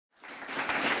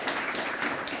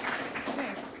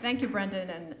Thank you,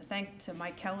 Brendan, and thank to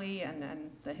Mike Kelly and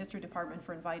the History Department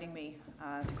for inviting me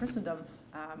to Christendom.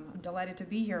 I'm delighted to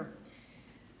be here.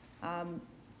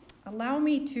 Allow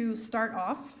me to start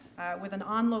off with an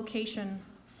on-location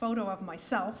photo of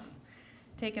myself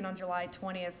taken on July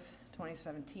 20th,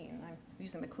 2017. I'm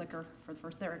using the clicker for the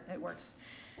first, there it works.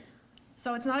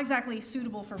 So it's not exactly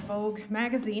suitable for Vogue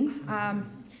magazine,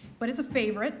 but it's a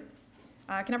favorite.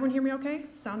 Can everyone hear me okay?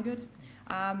 Sound good?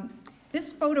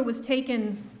 This photo was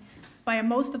taken by a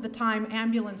most of the time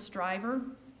ambulance driver,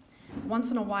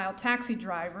 once in a while taxi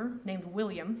driver named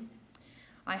William.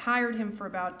 I hired him for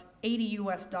about $80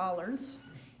 US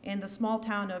in the small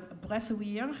town of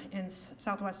Richelieu in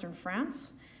southwestern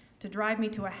France to drive me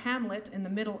to a hamlet in the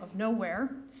middle of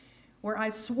nowhere where I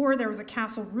swore there was a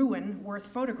castle ruin worth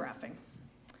photographing.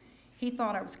 He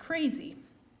thought I was crazy.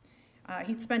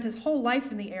 He'd spent his whole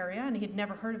life in the area and he had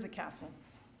never heard of the castle,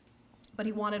 but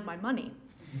he wanted my money.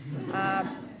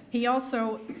 He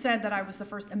also said that I was the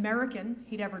first American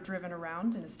he'd ever driven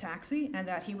around in his taxi and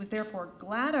that he was therefore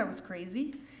glad I was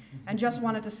crazy and just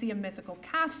wanted to see a mythical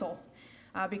castle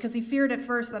because he feared at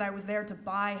first that I was there to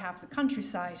buy half the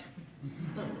countryside.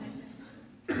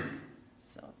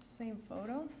 So, same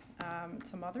photo,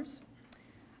 some others.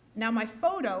 Now my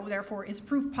photo, therefore, is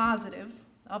proof positive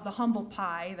of the humble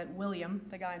pie that William,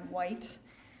 the guy in white,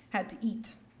 had to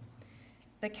eat.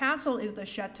 The castle is the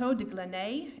Château de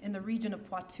Glenay in the region of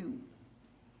Poitou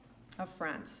of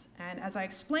France. And as I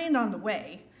explained on the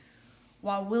way,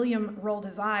 while William rolled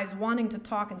his eyes, wanting to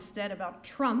talk instead about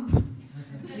Trump,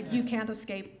 you can't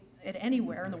escape it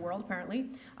anywhere in the world, apparently,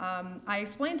 I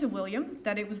explained to William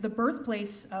that it was the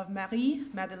birthplace of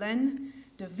Marie-Madeleine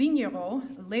de Vignerot,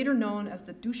 later known as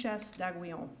the Duchesse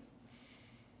d'Aiguillon.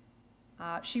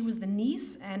 She was the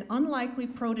niece and unlikely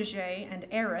protege and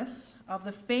heiress of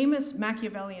the famous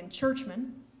Machiavellian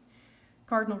churchman,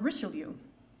 Cardinal Richelieu,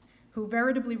 who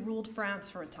veritably ruled France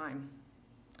for a time.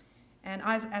 And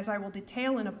as I will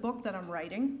detail in a book that I'm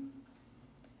writing,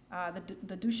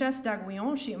 the Duchesse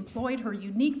d'Aiguillon, she employed her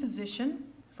unique position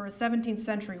for a 17th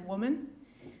century woman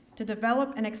to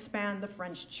develop and expand the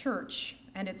French church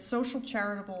and its social,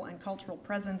 charitable, and cultural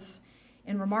presence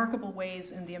in remarkable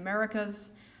ways in the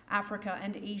Americas, Africa,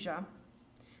 and Asia,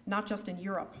 not just in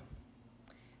Europe.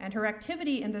 And her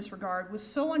activity in this regard was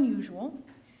so unusual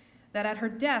that at her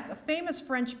death, a famous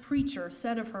French preacher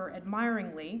said of her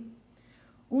admiringly,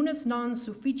 "Unus non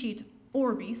sufficit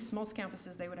orbis," most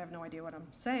campuses, they would have no idea what I'm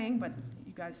saying, but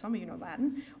you guys, some of you know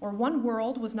Latin, or one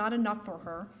world was not enough for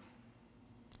her,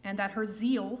 and that her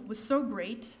zeal was so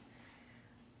great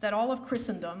that all of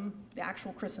Christendom, the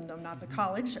actual Christendom, not the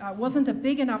college, wasn't a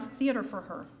big enough theater for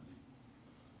her.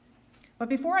 But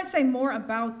before I say more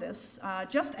about this,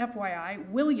 just FYI,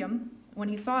 William, when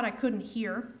he thought I couldn't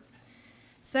hear,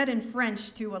 said in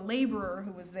French to a laborer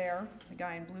who was there, the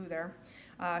guy in blue there,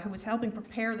 who was helping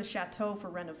prepare the chateau for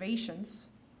renovations.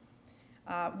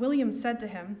 William said to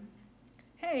him,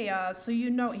 "Hey, so you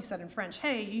know," he said in French,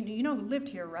 "Hey, you know who lived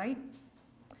here, right?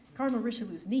 Cardinal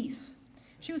Richelieu's niece.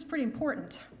 She was pretty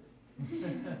important."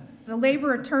 The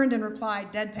laborer turned and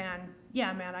replied, deadpan,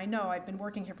 "Yeah, man, I know. I've been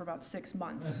working here for about 6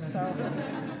 months." So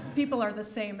people are the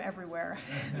same everywhere.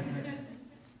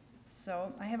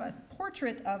 So I have a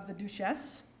portrait of the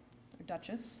Duchesse, or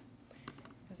Duchess.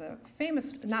 It's a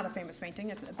famous, not a famous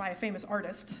painting, it's by a famous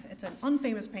artist. It's an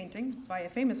unfamous painting by a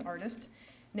famous artist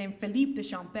named Philippe de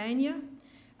Champagne.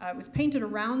 It was painted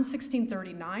around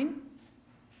 1639.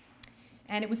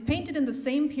 And it was painted in the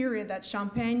same period that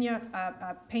Champagne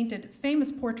painted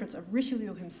famous portraits of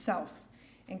Richelieu himself,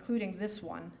 including this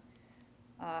one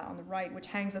on the right, which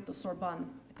hangs at the Sorbonne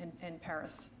in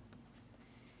Paris.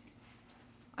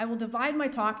 I will divide my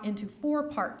talk into 4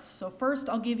 parts. So first,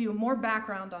 I'll give you more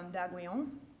background on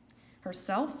d'Aiguillon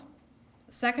herself.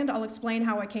 Second, I'll explain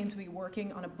how I came to be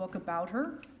working on a book about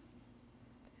her.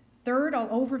 Third, I'll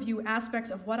overview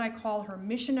aspects of what I call her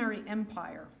missionary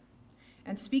empire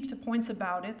and speak to points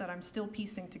about it that I'm still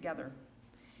piecing together.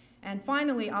 And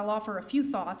finally, I'll offer a few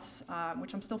thoughts,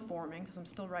 which I'm still forming because I'm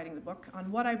still writing the book,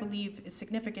 on what I believe is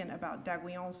significant about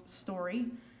d'Aiguillon's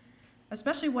story,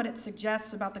 especially what it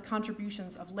suggests about the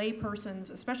contributions of lay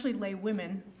persons, especially lay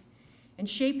women, in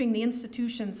shaping the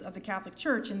institutions of the Catholic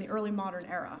Church in the early modern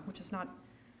era, which is not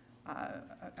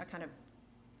a kind of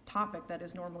topic that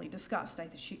is normally discussed. I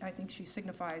think she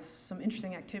signifies some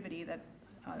interesting activity that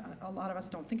a lot of us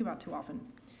don't think about too often.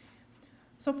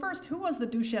 So first, who was the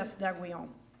Duchesse d'Aiguillon?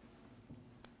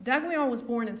 D'Aiguillon was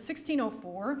born in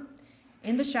 1604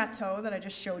 in the chateau that I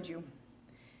just showed you.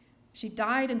 She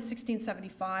died in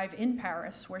 1675 in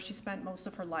Paris, where she spent most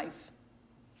of her life.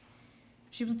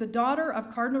 She was the daughter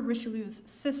of Cardinal Richelieu's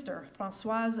sister,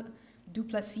 Françoise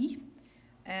Duplessis,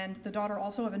 and the daughter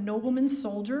also of a nobleman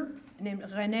soldier named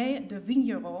René de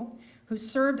Vignerot, who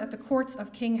served at the courts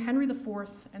of King Henry IV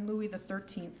and Louis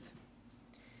XIII.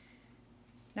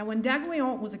 Now, when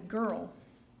d'Aiguillon was a girl,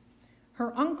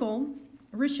 her uncle,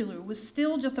 Richelieu, was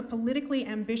still just a politically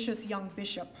ambitious young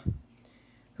bishop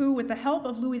who, with the help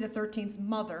of Louis XIII's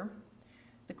mother,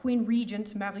 the Queen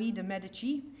Regent Marie de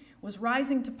Medici, was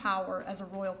rising to power as a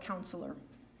royal counselor.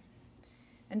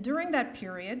 And during that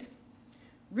period,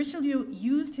 Richelieu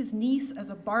used his niece as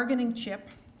a bargaining chip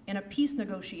in a peace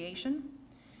negotiation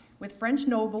with French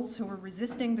nobles who were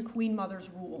resisting the Queen Mother's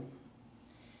rule.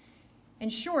 In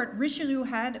short, Richelieu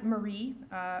had Marie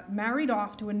married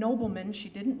off to a nobleman she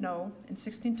didn't know in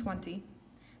 1620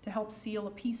 to help seal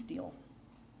a peace deal.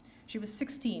 She was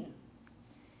 16.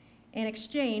 In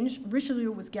exchange,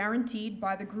 Richelieu was guaranteed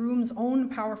by the groom's own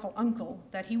powerful uncle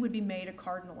that he would be made a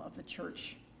cardinal of the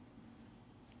church.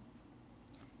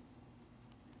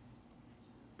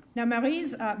 Now,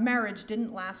 Marie's marriage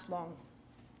didn't last long.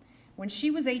 When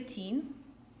she was 18,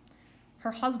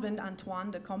 her husband,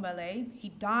 Antoine de Combalet, he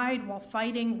died while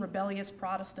fighting rebellious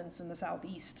Protestants in the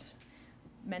southeast.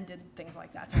 Men did things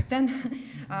like that back then.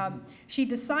 She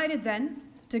decided then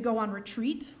to go on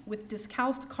retreat with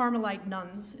discalced Carmelite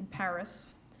nuns in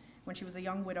Paris when she was a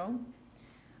young widow.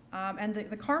 And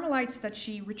the Carmelites that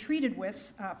she retreated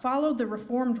with followed the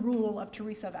reformed rule of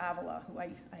Teresa of Avila, who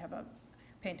I have a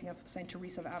painting of St.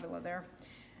 Teresa of Avila there.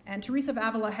 And Teresa of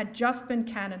Avila had just been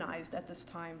canonized at this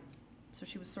time. So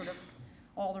she was sort of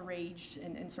all the rage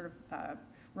in sort of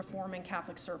reforming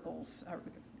Catholic circles,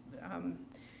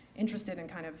 interested in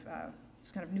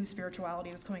this kind of new spirituality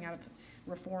that's coming out of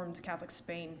Reformed Catholic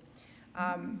Spain.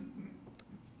 Now,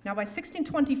 by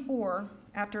 1624,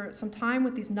 after some time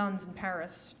with these nuns in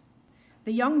Paris,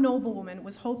 the young noblewoman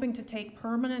was hoping to take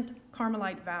permanent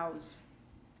Carmelite vows.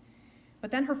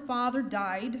 But then her father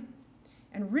died,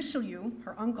 and Richelieu,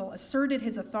 her uncle, asserted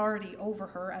his authority over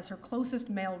her as her closest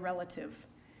male relative.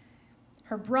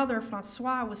 Her brother,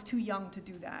 Francois, was too young to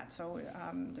do that, so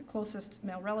the closest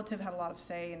male relative had a lot of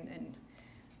say in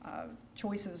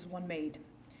choices one made.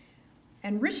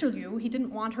 And Richelieu, he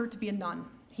didn't want her to be a nun.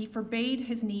 He forbade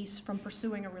his niece from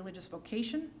pursuing a religious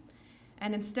vocation,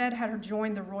 and instead had her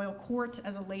join the royal court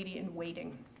as a lady in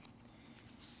waiting.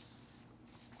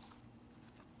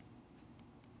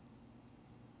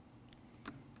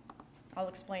 I'll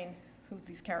explain who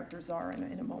these characters are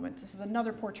in a moment. This is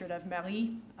another portrait of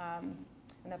Marie,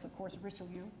 and that's, of course,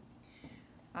 Richelieu.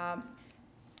 Now,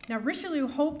 Richelieu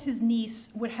hoped his niece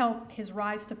would help his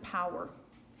rise to power.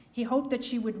 He hoped that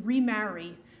she would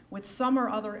remarry with some or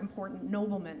other important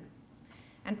nobleman,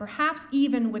 and perhaps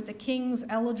even with the king's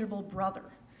eligible brother,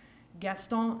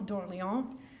 Gaston d'Orléans.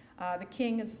 The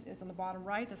king is on the bottom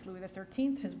right, that's Louis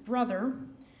XIII. His brother,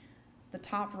 the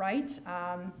top right,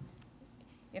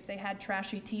 if they had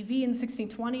trashy TV in the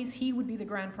 1620s, he would be the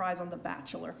grand prize on The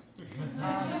Bachelor.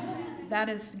 That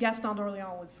is, Gaston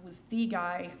d'Orléans was the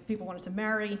guy people wanted to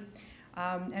marry,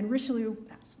 and Richelieu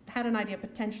had an idea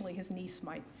potentially his niece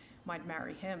might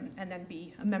marry him and then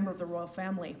be a member of the royal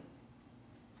family.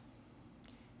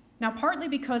 Now, partly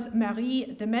because Marie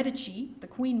de Medici, the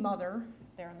Queen Mother,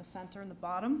 there in the center in the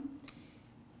bottom,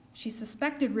 she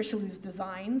suspected Richelieu's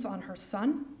designs on her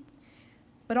son,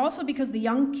 but also because the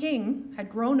young king had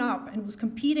grown up and was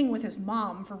competing with his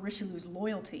mom for Richelieu's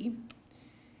loyalty,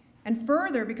 and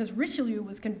further because Richelieu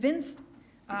was convincing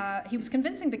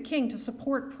the king to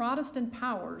support Protestant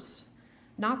powers,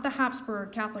 not the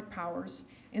Habsburg Catholic powers,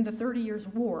 in the 30 Years'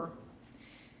 War.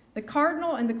 The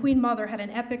Cardinal and the Queen Mother had an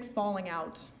epic falling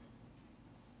out.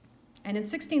 And in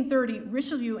 1630,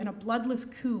 Richelieu, in a bloodless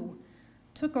coup,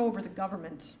 took over the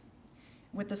government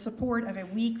with the support of a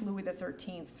weak Louis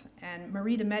XIII, and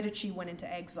Marie de Medici went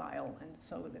into exile, and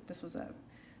so this was a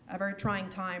very trying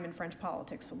time in French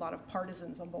politics, a lot of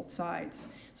partisans on both sides.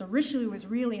 So Richelieu is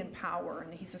really in power,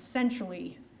 and he's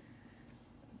essentially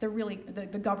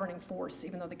the governing force,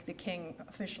 even though the king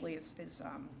officially is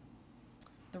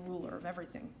the ruler of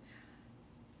everything.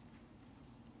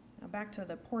 Now back to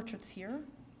the portraits here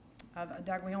of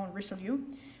d'Aiguillon and Richelieu.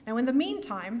 Now in the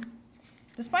meantime,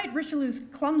 despite Richelieu's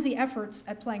clumsy efforts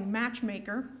at playing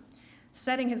matchmaker,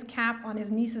 setting his cap on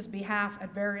his niece's behalf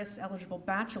at various eligible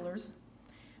bachelors,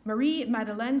 Marie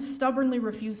Madeleine stubbornly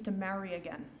refused to marry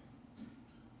again.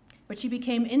 But she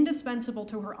became indispensable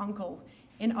to her uncle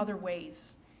in other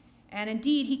ways. And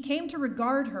indeed, he came to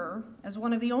regard her as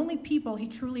one of the only people he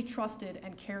truly trusted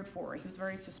and cared for. He was a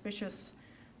very suspicious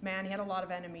man. He had a lot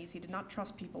of enemies. He did not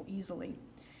trust people easily.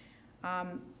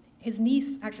 His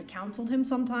niece actually counseled him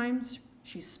sometimes.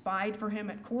 She spied for him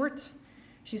at court.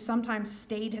 She sometimes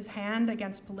stayed his hand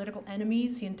against political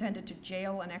enemies he intended to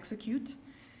jail and execute.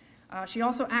 She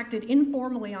also acted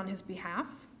informally on his behalf,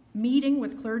 meeting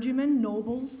with clergymen,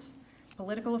 nobles,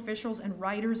 political officials, and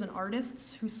writers and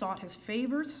artists who sought his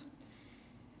favors,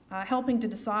 helping to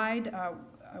decide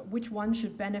which one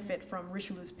should benefit from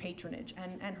Richelieu's patronage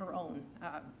and her own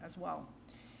as well.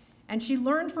 And she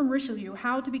learned from Richelieu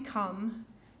how to become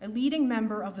a leading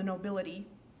member of the nobility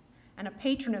and a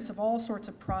patroness of all sorts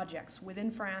of projects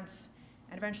within France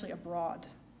and eventually abroad.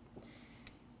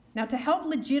 Now, to help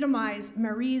legitimize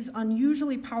Marie's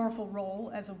unusually powerful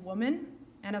role as a woman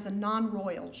and as a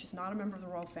non-royal, she's not a member of the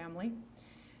royal family,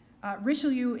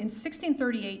 Richelieu in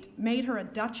 1638 made her a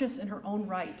duchess in her own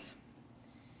right,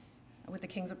 with the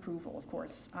king's approval, of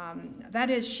course. That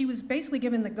is, she was basically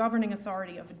given the governing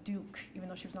authority of a duke, even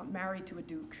though she was not married to a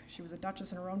duke. She was a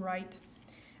duchess in her own right.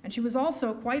 And she was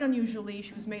also, quite unusually,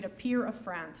 she was made a peer of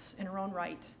France in her own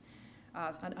right.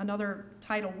 Another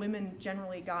title women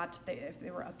generally got, if they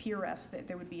were a peeress,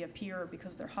 they would be a peer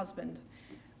because of their husband.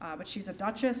 But she's a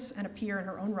duchess and a peer in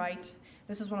her own right.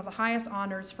 This is one of the highest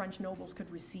honors French nobles could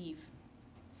receive.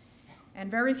 And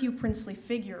very few princely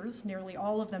figures, nearly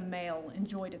all of them male,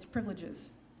 enjoyed its privileges.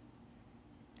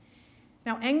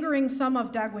 Now, angering some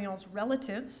of d'Aiguillon's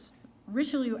relatives,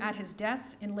 Richelieu, at his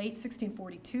death in late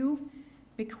 1642,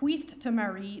 bequeathed to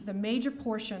Marie the major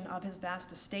portion of his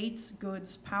vast estates,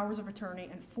 goods, powers of attorney,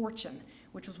 and fortune,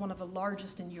 which was one of the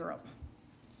largest in Europe.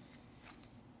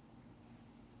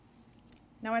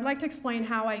 Now, I'd like to explain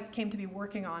how I came to be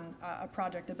working on a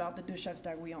project about the Duchesse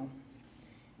d'Aiguillon,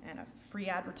 and a free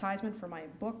advertisement for my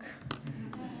book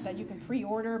that you can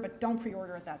pre-order, but don't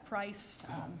pre-order at that price.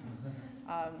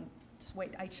 Just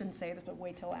wait, I shouldn't say this, but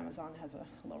wait till Amazon has a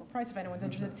lower price if anyone's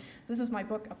interested. This is my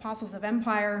book, Apostles of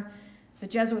Empire, The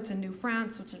Jesuits in New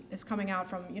France, which is coming out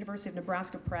from University of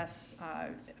Nebraska Press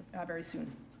very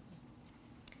soon.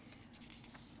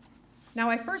 Now,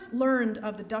 I first learned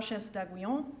of the Duchesse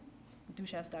d'Aiguillon,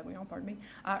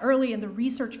 early in the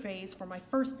research phase for my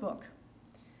first book.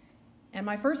 And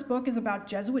my first book is about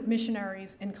Jesuit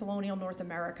missionaries in colonial North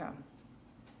America.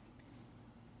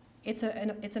 It's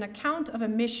an account of a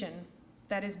mission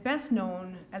that is best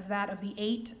known as that of the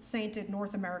 8 sainted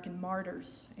North American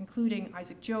martyrs, including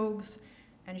Isaac Jogues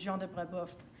and Jean de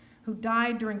Brébeuf, who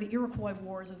died during the Iroquois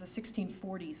Wars of the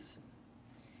 1640s.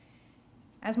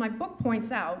 As my book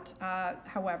points out,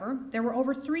 however, there were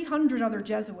over 300 other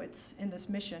Jesuits in this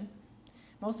mission,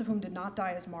 most of whom did not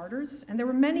die as martyrs, and there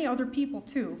were many other people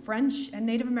too, French and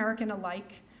Native American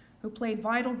alike, who played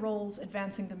vital roles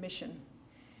advancing the mission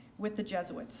with the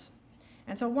Jesuits.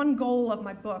 And so one goal of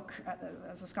my book,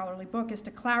 as a scholarly book, is to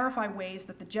clarify ways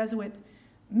that the Jesuit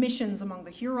missions among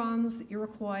the Hurons, the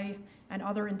Iroquois, and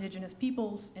other indigenous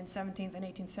peoples in 17th and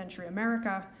 18th century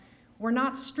America were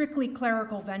not strictly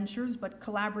clerical ventures, but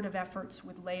collaborative efforts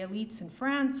with lay elites in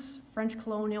France, French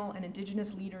colonial and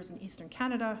indigenous leaders in Eastern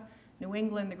Canada, New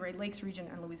England, the Great Lakes region,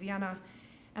 and Louisiana,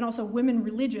 and also women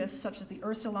religious such as the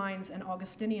Ursulines and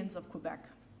Augustinians of Quebec.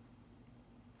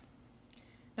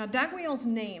 Now, d'Aiguillon's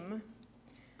name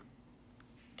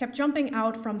kept jumping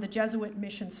out from the Jesuit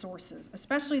mission sources,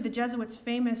 especially the Jesuits'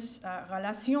 famous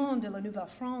Relations de la Nouvelle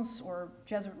France, or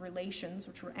Jesuit Relations,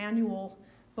 which were annual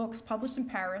books published in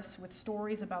Paris with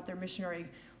stories about their missionary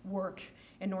work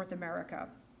in North America.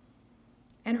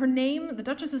 And her name, the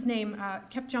Duchess's name,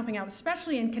 kept jumping out,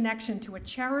 especially in connection to a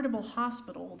charitable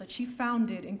hospital that she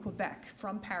founded in Quebec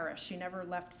from Paris. She never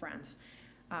left France.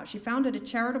 She founded a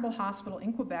charitable hospital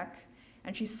in Quebec,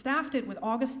 and she staffed it with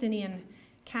Augustinian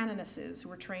canonesses who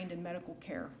were trained in medical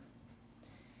care.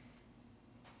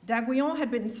 D'Aiguillon had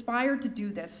been inspired to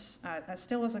do this,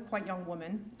 still as a quite young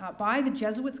woman, by the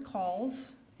Jesuits'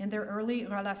 calls in their early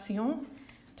Relations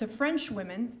to French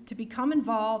women to become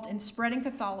involved in spreading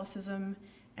Catholicism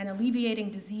and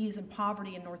alleviating disease and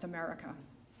poverty in North America.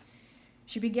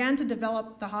 She began to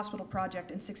develop the hospital project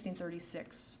in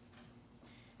 1636.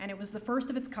 And it was the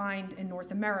first of its kind in North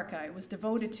America. It was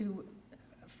devoted to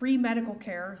free medical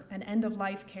care and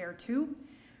end-of-life care, too,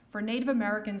 for Native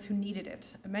Americans who needed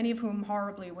it, many of whom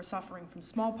horribly were suffering from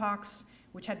smallpox,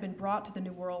 which had been brought to the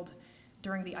New World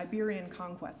during the Iberian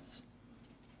conquests.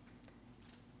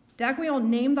 D'Aiguillon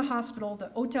named the hospital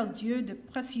the Hôtel Dieu de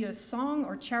Précieux Sang,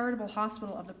 or Charitable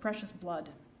Hospital of the Precious Blood.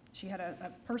 She had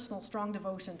a personal, strong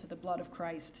devotion to the blood of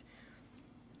Christ.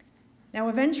 Now,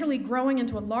 eventually growing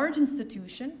into a large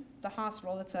institution, the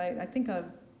hospital, that's, I think, a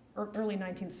early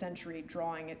 19th century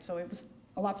drawing, so it was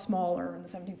a lot smaller in the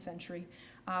 17th century.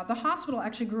 The hospital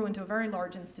actually grew into a very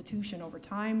large institution over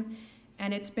time,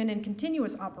 and it's been in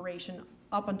continuous operation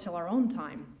up until our own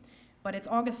time. But its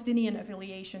Augustinian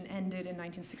affiliation ended in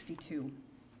 1962.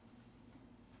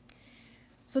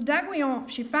 So d'Aiguillon,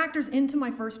 she factors into my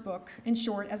first book, in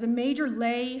short, as a major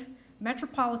lay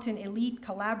metropolitan elite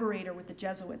collaborator with the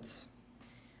Jesuits.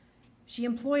 She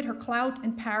employed her clout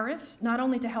in Paris, not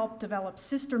only to help develop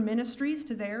sister ministries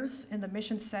to theirs in the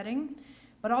mission setting,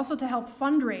 but also to help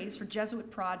fundraise for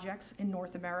Jesuit projects in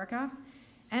North America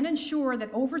and ensure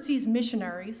that overseas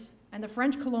missionaries and the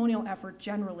French colonial effort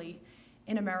generally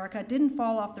in America didn't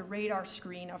fall off the radar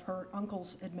screen of her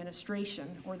uncle's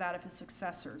administration or that of his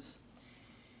successors.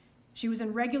 She was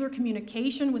in regular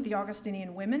communication with the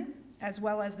Augustinian women, as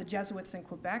well as the Jesuits in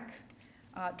Quebec,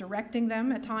 directing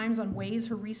them at times on ways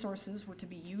her resources were to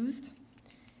be used,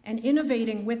 and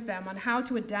innovating with them on how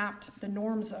to adapt the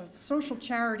norms of social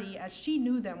charity as she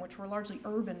knew them, which were largely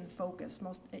urban focused.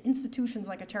 Most institutions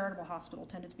like a charitable hospital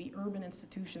tended to be urban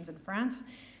institutions in France,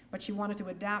 but she wanted to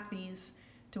adapt these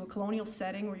to a colonial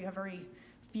setting where you have very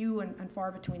few and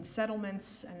far between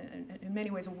settlements, and in many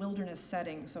ways a wilderness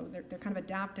setting. So they're kind of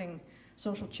adapting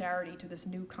social charity to this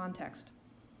new context.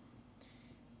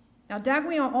 Now,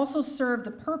 d'Aiguillon also served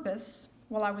the purpose,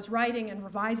 while I was writing and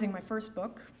revising my first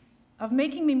book, of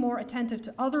making me more attentive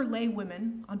to other lay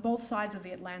women on both sides of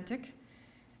the Atlantic,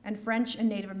 and French and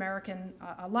Native American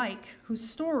alike, whose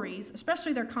stories,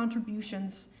 especially their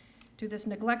contributions to this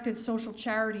neglected social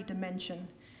charity dimension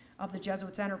of the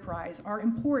Jesuits' enterprise, are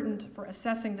important for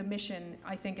assessing the mission,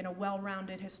 I think, in a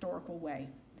well-rounded historical way.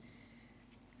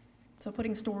 So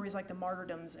putting stories like the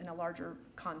martyrdoms in a larger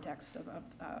context of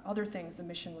other things the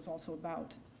mission was also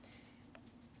about.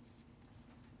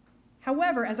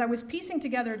 However, as I was piecing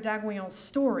together d'Aiguillon's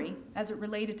story as it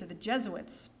related to the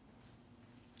Jesuits,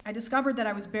 I discovered that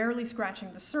I was barely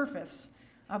scratching the surface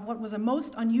of what was a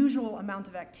most unusual amount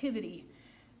of activity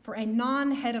for a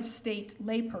non-head of state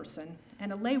layperson,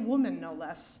 and a laywoman no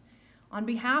less, on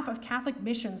behalf of Catholic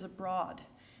missions abroad,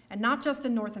 and not just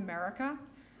in North America,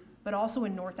 but also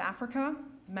in North Africa,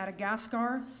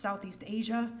 Madagascar, Southeast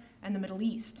Asia, and the Middle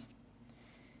East.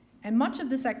 And much of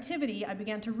this activity, I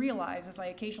began to realize as I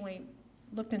occasionally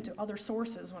looked into other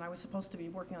sources when I was supposed to be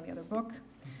working on the other book,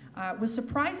 was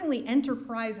surprisingly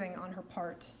enterprising on her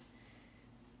part.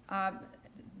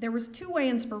 There was two-way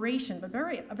inspiration, but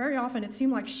very often it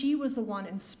seemed like she was the one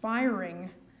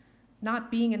inspiring, not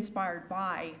being inspired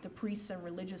by the priests and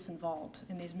religious involved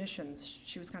in these missions.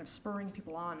 She was kind of spurring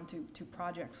people on to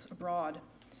projects abroad.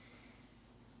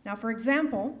 Now, for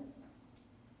example,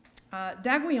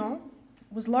 d'Aiguillon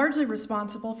was largely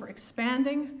responsible for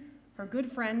expanding her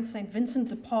good friend St. Vincent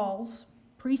de Paul's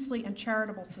priestly and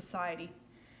charitable society,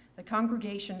 the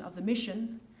Congregation of the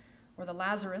Mission, or the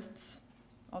Lazarists,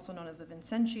 also known as the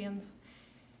Vincentians,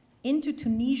 into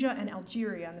Tunisia and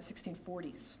Algeria in the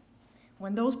 1640s,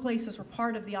 when those places were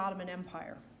part of the Ottoman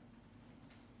Empire.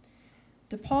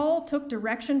 De Paul took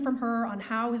direction from her on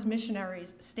how his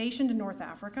missionaries stationed in North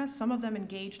Africa, some of them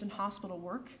engaged in hospital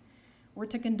work, were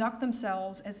to conduct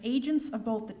themselves as agents of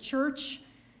both the Church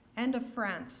and of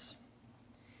France.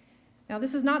 Now,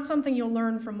 this is not something you'll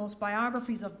learn from most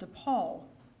biographies of de Paul,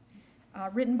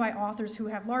 written by authors who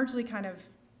have largely kind of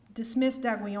dismissed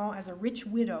d'Aiguillon as a rich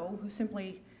widow who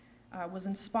simply was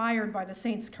inspired by the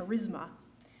saint's charisma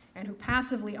and who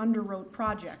passively underwrote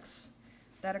projects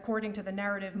that, according to the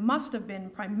narrative, must have been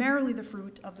primarily the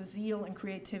fruit of the zeal and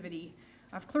creativity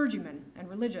of clergymen and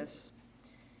religious.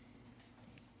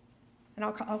 And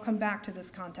I'll come back to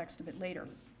this context a bit later.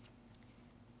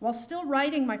 While still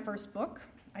writing my first book,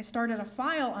 I started a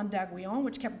file on d'Aiguillon,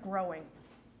 which kept growing.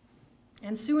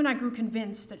 And soon I grew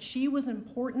convinced that she was an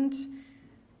important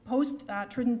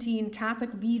post-Tridentine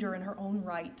Catholic leader in her own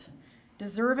right,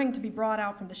 deserving to be brought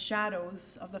out from the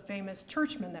shadows of the famous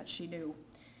churchmen that she knew.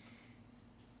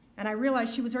 And I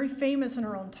realized she was very famous in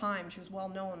her own time. She was well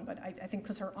known, but I think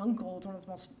because her uncle is one of the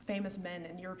most famous men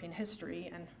in European history,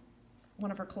 and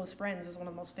one of her close friends is one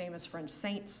of the most famous French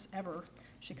saints ever,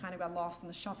 she kind of got lost in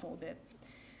the shuffle a bit.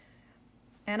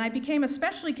 And I became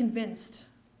especially convinced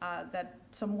that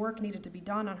some work needed to be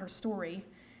done on her story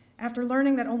after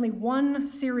learning that only one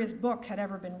serious book had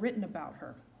ever been written about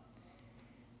her.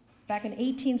 Back in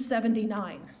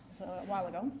 1879, so a while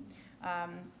ago,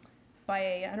 by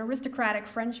an aristocratic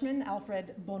Frenchman,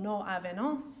 Alfred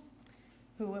Bonneau-Avenant,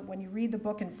 who, when you read the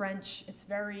book in French, it's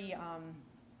very,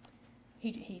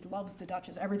 he loves the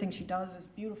Duchess. Everything she does is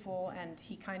beautiful, and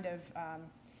he kind of,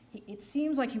 it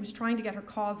seems like he was trying to get her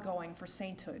cause going for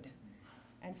sainthood.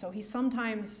 And so he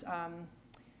sometimes,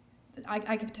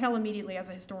 I could tell immediately as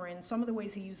a historian, some of the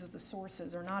ways he uses the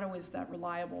sources are not always that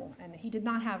reliable. And he did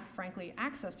not have, frankly,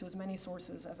 access to as many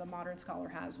sources as a modern scholar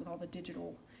has with all the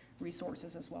digital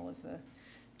resources as well as the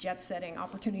jet-setting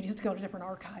opportunities to go to different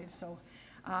archives.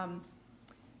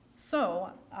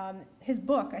 So, his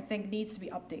book, I think, needs to be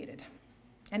updated.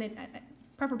 and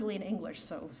preferably in English,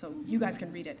 so you guys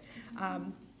can read it.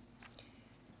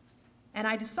 And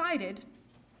I decided,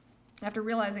 after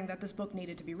realizing that this book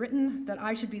needed to be written, that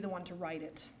I should be the one to write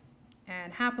it.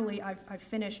 And happily, I've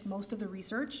finished most of the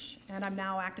research, and I'm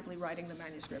now actively writing the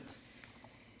manuscript.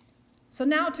 So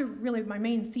now to really my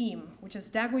main theme, which is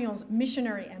d'Aiguillon's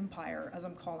missionary empire, as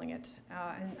I'm calling it.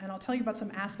 And I'll tell you about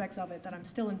some aspects of it that I'm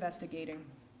still investigating.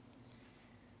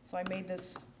 So I made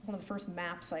this, one of the first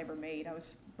maps I ever made. I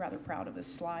was rather proud of this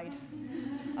slide.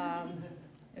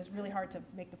 It was really hard to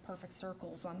make the perfect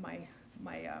circles on my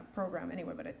program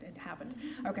anyway, but it happened.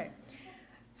 Okay,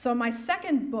 so my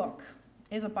second book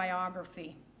is a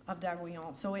biography of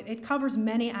d'Aiguillon. So it covers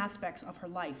many aspects of her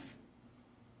life.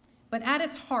 But at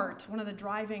its heart, one of the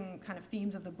driving kind of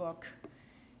themes of the book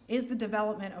is the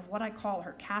development of what I call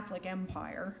her Catholic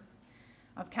empire,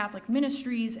 of Catholic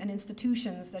ministries and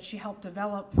institutions that she helped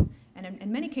develop and in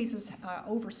many cases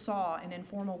oversaw in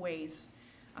informal ways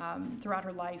throughout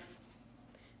her life.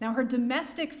 Now, her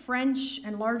domestic French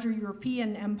and larger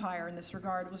European empire in this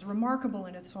regard was remarkable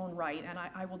in its own right, and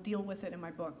I will deal with it in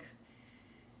my book.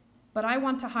 But I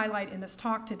want to highlight in this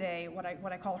talk today what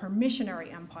I call her missionary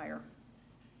empire,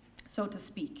 so to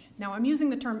speak. Now, I'm using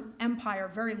the term empire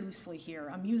very loosely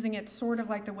here. I'm using it sort of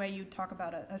like the way you talk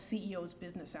about a CEO's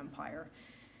business empire.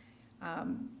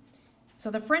 So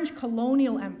the French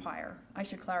colonial empire, I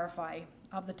should clarify,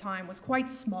 of the time was quite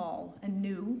small and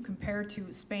new compared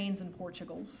to Spain's and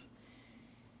Portugal's.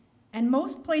 And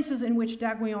most places in which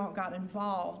d'Aiguillon got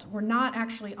involved were not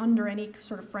actually under any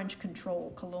sort of French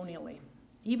control colonially,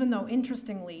 even though,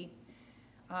 interestingly,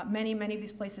 many of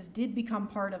these places did become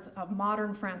part of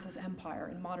modern France's empire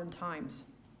in modern times,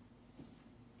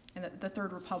 and the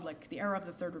Third Republic, the era of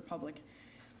the Third Republic.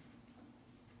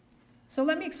 So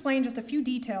let me explain just a few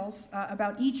details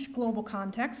about each global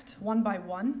context, one by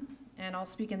one, and I'll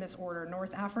speak in this order: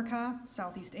 North Africa,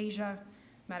 Southeast Asia,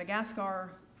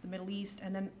 Madagascar, the Middle East,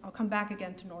 and then I'll come back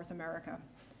again to North America.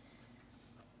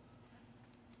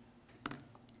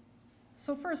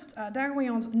 So first,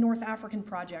 d'Aiguillon's North African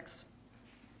projects.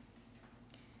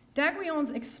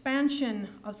 d'Aiguillon's expansion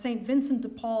of St. Vincent de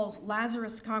Paul's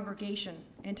Lazarus congregation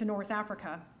into North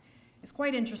Africa is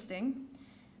quite interesting,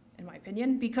 in my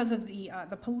opinion, because of the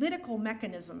political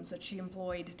mechanisms that she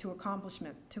employed to accomplish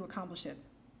it.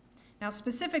 Now,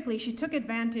 specifically, she took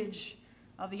advantage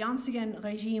of the Ancien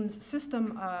Regime's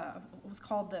system, what was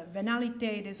called the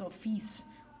venalité des offices,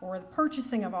 or the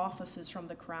purchasing of offices from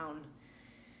the crown,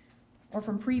 or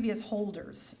from previous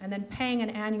holders, and then paying an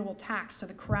annual tax to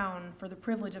the crown for the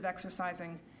privilege of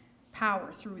exercising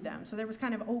power through them. So there was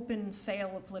kind of open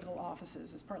sale of political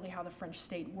offices. It's partly how the French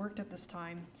state worked at this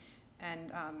time.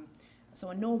 And so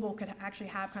a noble could actually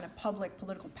have kind of public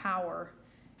political power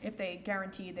if they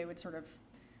guaranteed they would sort of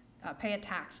pay a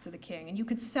tax to the king. And you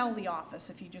could sell the office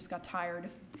if you just got tired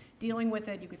of dealing with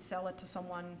it. You could sell it to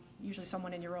someone, usually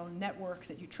someone in your own network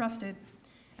that you trusted,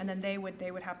 and then they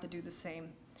would have to do the same.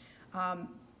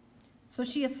 So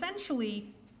she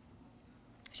actually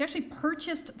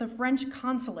purchased the French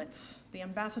consulates, the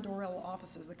ambassadorial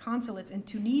offices, the consulates in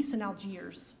Tunis and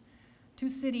Algiers, two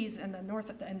cities in the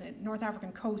North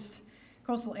African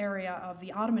coastal area of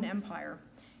the Ottoman Empire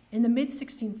in the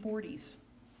mid-1640s.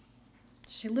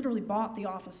 She literally bought the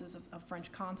offices of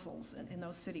French consuls in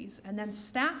those cities and then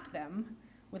staffed them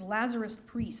with Lazarist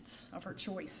priests of her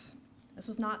choice. This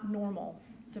was not normal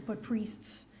to put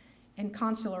priests in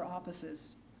consular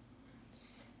offices.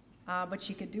 But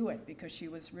she could do it because she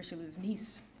was Richelieu's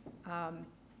niece. And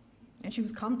she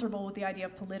was comfortable with the idea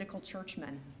of political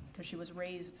churchmen because she was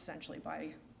raised essentially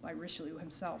by Richelieu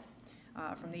himself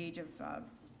from the age of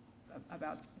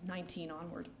about 19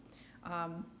 onward.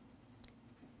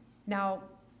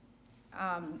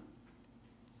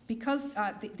 Because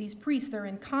these priests, they're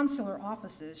in consular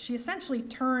offices, she essentially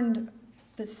turned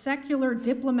the secular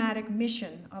diplomatic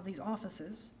mission of these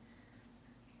offices.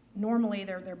 Normally,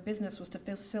 their business was to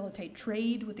facilitate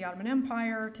trade with the Ottoman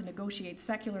Empire, to negotiate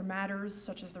secular matters,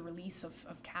 such as the release of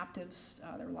captives.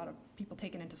 There were a lot of people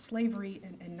taken into slavery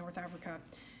in North Africa,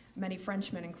 many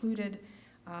Frenchmen included.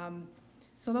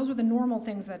 So those were the normal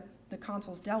things that the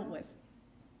consuls dealt with.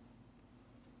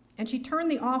 And she turned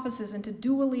the offices into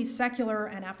dually secular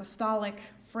and apostolic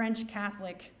French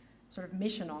Catholic sort of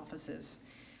mission offices.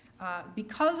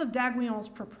 Because of d'Aiguillon's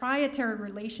proprietary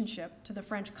relationship to the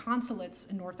French consulates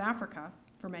in North Africa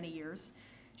for many years,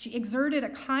 she exerted a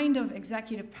kind of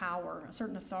executive power, a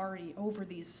certain authority over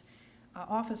these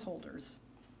office holders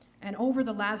and over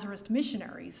the Lazarist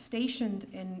missionaries stationed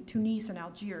in Tunis and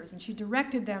Algiers, and she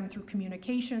directed them through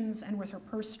communications and with her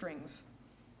purse strings.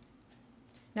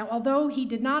 Now, although he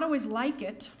did not always like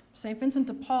it St. Vincent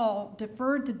de Paul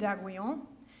deferred to d'Aiguillon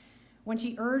when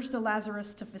she urged the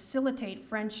Lazarists to facilitate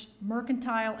French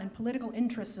mercantile and political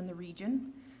interests in the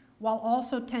region, while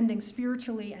also tending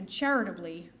spiritually and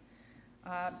charitably,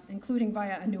 including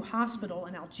via a new hospital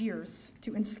in Algiers,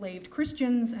 to enslaved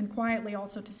Christians and quietly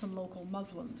also to some local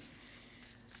Muslims.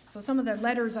 So some of the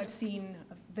letters I've seen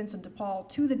of Vincent de Paul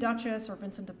to the Duchess, or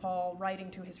Vincent de Paul writing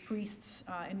to his priests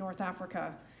in North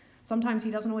Africa, sometimes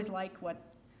he doesn't always like what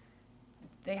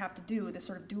they have to do, this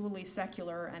sort of dually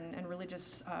secular and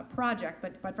religious project,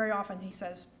 but very often he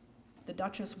says, the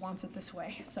Duchess wants it this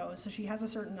way. So she has a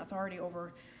certain authority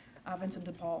over Vincent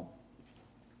de Paul.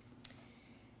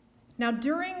 Now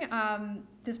during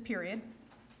this period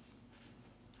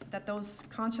that those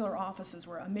consular offices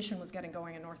where a mission was getting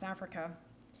going in North Africa,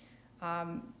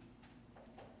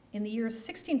 in the year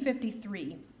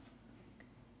 1653,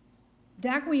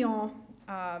 d'Aiguillon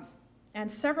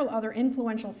and several other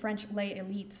influential French lay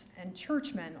elites and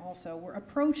churchmen also were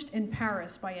approached in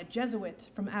Paris by a Jesuit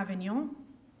from Avignon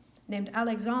named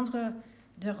Alexandre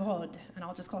de Rhodes, and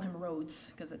I'll just call him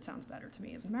Rhodes because it sounds better to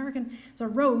me as an American. So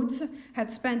Rhodes had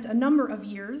spent a number of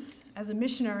years as a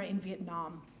missionary in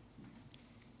Vietnam.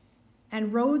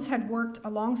 And Rhodes had worked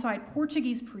alongside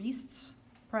Portuguese priests,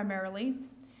 primarily,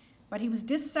 but he was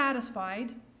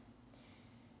dissatisfied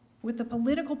with the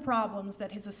political problems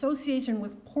that his association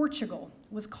with Portugal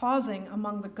was causing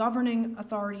among the governing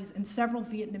authorities in several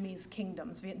Vietnamese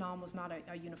kingdoms. Vietnam was not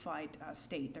a unified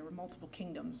state. There were multiple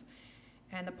kingdoms.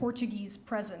 And the Portuguese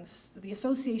presence, the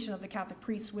association of the Catholic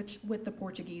priests with the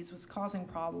Portuguese was causing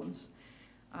problems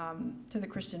to the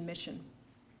Christian mission.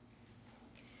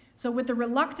 So with the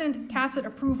reluctant, tacit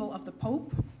approval of the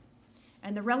Pope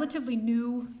and the relatively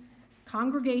new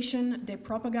Congregation de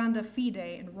Propaganda Fide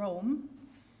in Rome,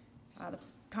 the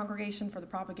Congregation for the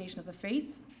Propagation of the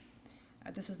Faith.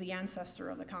 This is the ancestor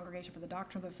of the Congregation for the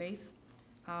Doctrine of the Faith.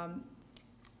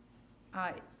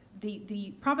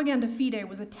 The Propaganda Fide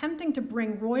was attempting to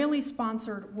bring royally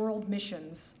sponsored world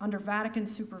missions under Vatican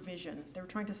supervision. They were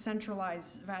trying to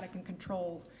centralize Vatican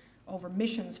control over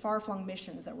missions, far-flung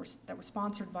missions that were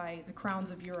sponsored by the crowns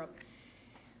of Europe.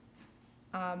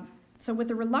 So with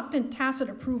the reluctant, tacit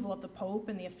approval of the Pope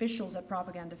and the officials at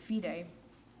Propaganda Fide,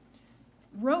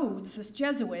 Rhodes, this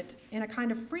Jesuit, in a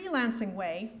kind of freelancing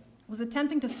way, was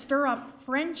attempting to stir up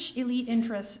French elite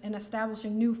interests in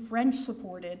establishing new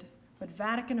French-supported but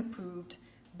Vatican-approved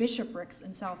bishoprics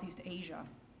in Southeast Asia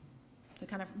to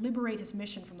kind of liberate his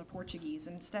mission from the Portuguese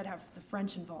and instead have the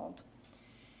French involved.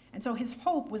 And so his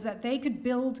hope was that they could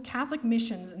build Catholic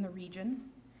missions in the region,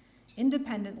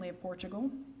 independently of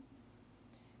Portugal,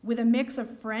 with a mix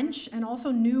of French and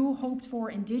also new,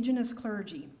 hoped-for indigenous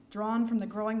clergy, drawn from the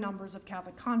growing numbers of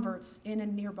Catholic converts in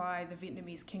and nearby the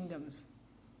Vietnamese kingdoms.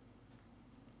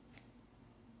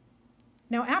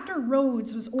 Now, after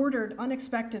Rhodes was ordered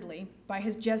unexpectedly by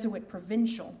his Jesuit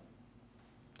provincial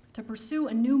to pursue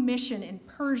a new mission in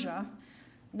Persia,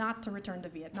 not to return to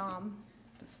Vietnam,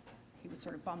 because he was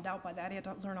sort of bummed out by that. He had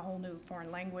to learn a whole new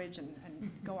foreign language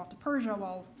and go off to Persia,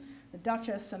 while the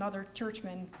Duchess and other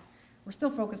churchmen were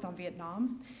still focused on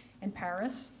Vietnam and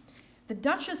Paris. The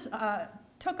Duchess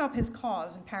took up his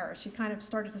cause in Paris. She kind of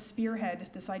started to spearhead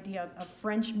this idea of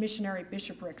French missionary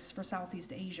bishoprics for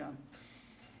Southeast Asia.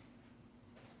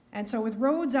 And so with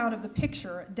Rhodes out of the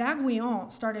picture, d'Aiguillon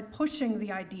started pushing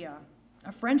the idea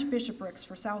of French bishoprics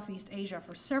for Southeast Asia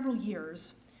for several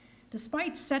years,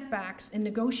 despite setbacks in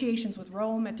negotiations with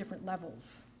Rome at different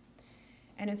levels.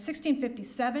 And in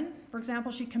 1657, for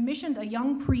example, she commissioned a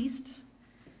young priest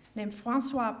named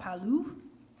François Palou.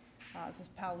 This is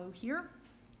Palou here.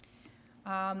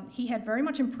 He had very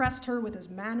much impressed her with his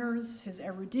manners, his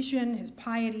erudition, his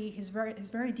piety, his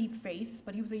very deep faith,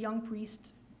 but he was a young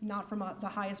priest, not from the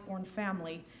highest born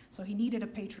family, so he needed a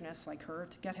patroness like her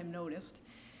to get him noticed.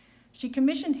 She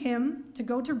commissioned him to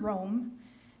go to Rome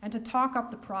and to talk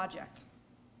up the project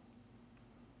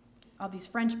of these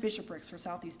French bishoprics for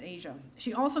Southeast Asia.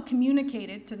 She also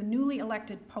communicated to the newly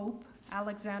elected Pope,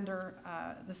 Alexander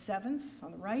VII,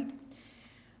 on the right,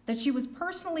 that she was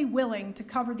personally willing to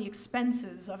cover the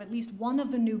expenses of at least one of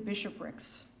the new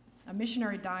bishoprics, a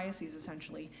missionary diocese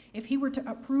essentially, if he were to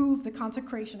approve the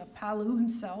consecration of Palou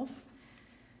himself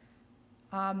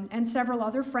and several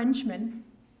other Frenchmen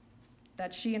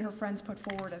that she and her friends put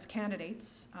forward as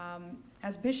candidates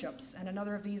as bishops. And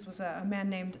another of these was a man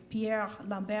named Pierre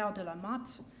Lambert de la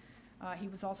Motte. He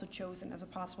was also chosen as a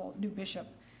possible new bishop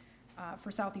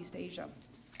for Southeast Asia.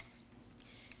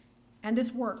 And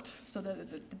this worked. So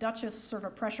the Duchess, sort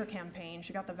of a pressure campaign,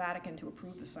 she got the Vatican to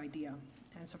approve this idea.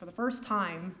 And so for the first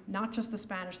time, not just the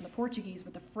Spanish and the Portuguese,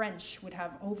 but the French would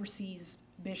have overseas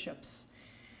bishops.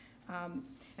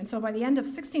 And And so by the end of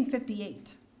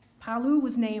 1658, Palu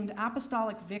was named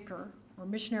apostolic vicar or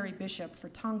missionary bishop for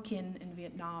Tonkin in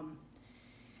Vietnam.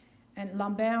 And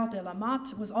Lambert de la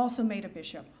Motte was also made a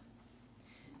bishop.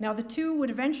 Now the two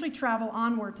would eventually travel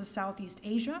onward to Southeast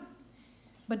Asia,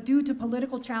 but due to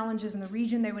political challenges in the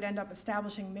region, they would end up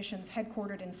establishing missions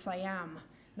headquartered in Siam,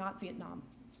 not Vietnam.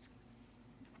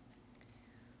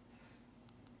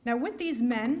 Now with these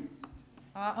men,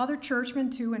 other churchmen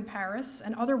too in Paris,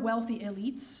 and other wealthy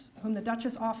elites, whom the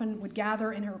Duchess often would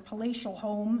gather in her palatial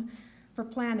home for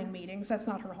planning meetings. That's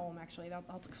not her home, actually.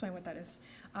 I'll explain what that is.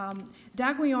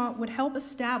 d'Aiguillon would help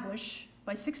establish,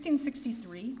 by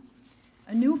 1663,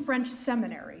 a new French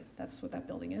seminary, that's what that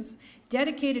building is,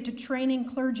 dedicated to training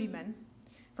clergymen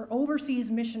for overseas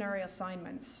missionary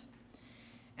assignments.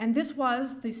 And this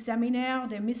was the Séminaire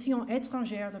des Missions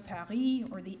Étrangères de Paris,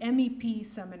 or the MEP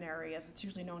Seminary, as it's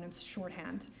usually known in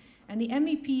shorthand. And the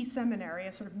MEP Seminary,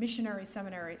 a sort of missionary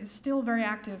seminary, is still very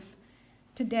active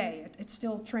today. It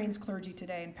still trains clergy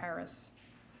today in Paris.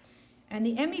 And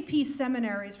the MEP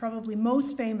Seminary is probably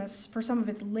most famous for some of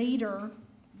its later,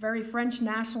 very French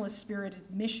nationalist-spirited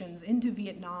missions into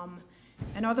Vietnam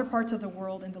and other parts of the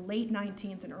world in the late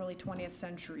 19th and early 20th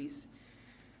centuries.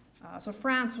 So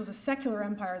France was a secular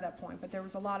empire at that point, but there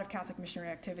was a lot of Catholic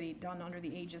missionary activity done under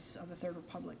the aegis of the Third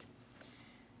Republic.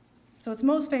 So it's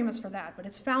most famous for that, but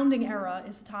its founding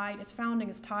is tied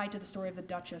to the story of the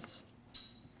Duchess.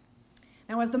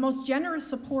 Now, as the most generous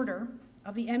supporter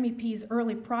of the MEP's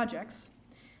early projects,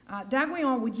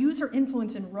 d'Aiguillon would use her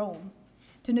influence in Rome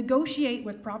to negotiate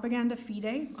with Propaganda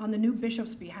Fide on the new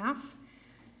bishop's behalf.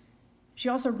 She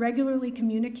also regularly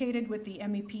communicated with the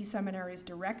MEP Seminary's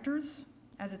directors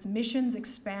as its missions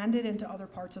expanded into other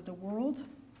parts of the world.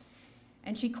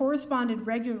 And she corresponded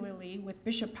regularly with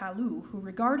Bishop Palu, who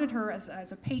regarded her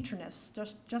as a patroness,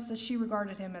 just as she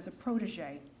regarded him as a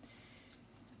protege.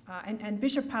 And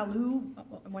Bishop Palu,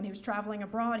 when he was traveling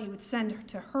abroad, he would send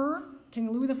to her, King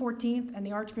Louis XIV, and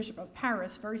the Archbishop of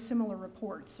Paris, very similar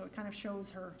reports. So it kind of shows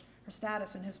her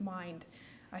status in his mind.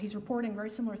 He's reporting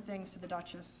very similar things to the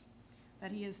Duchess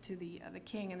that he is to the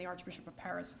King and the Archbishop of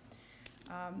Paris.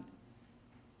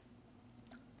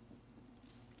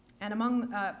 And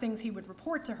among things he would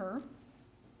report to her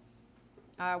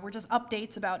were just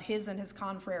updates about his and his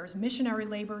confreres' missionary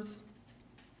labors.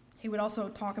 He would also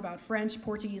talk about French,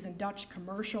 Portuguese, and Dutch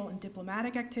commercial and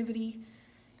diplomatic activity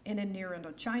in and near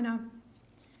Indochina.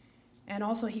 And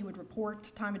also he would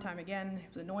report time and time again, he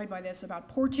was annoyed by this, about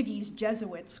Portuguese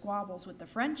Jesuit squabbles with the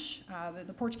French.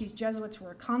 The Portuguese Jesuits were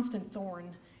a constant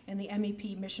thorn in the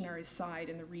MEP missionaries' side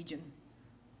in the region.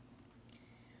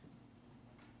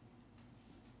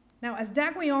 Now, as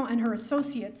d'Aiguillon and her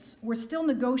associates were still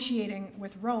negotiating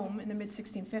with Rome in the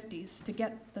mid-1650s to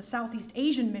get the Southeast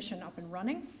Asian mission up and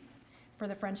running for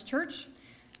the French Church,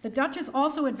 the Duchess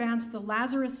also advanced the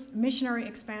Lazarus missionary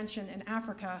expansion in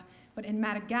Africa, but in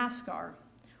Madagascar,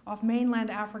 off mainland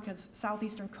Africa's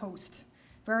southeastern coast,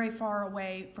 very far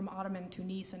away from Ottoman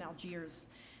Tunis and Algiers.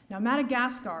 Now,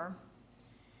 Madagascar,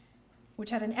 which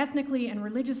had an ethnically and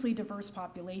religiously diverse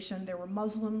population. There were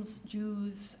Muslims,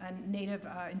 Jews, and native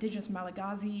indigenous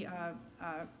Malagasy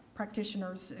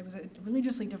practitioners. It was a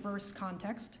religiously diverse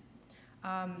context.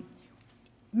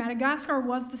 Madagascar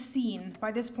was the scene,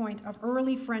 by this point, of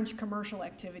early French commercial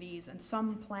activities and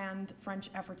some planned French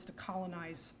efforts to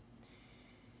colonize.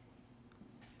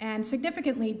 And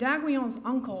significantly, d'Aiguillon's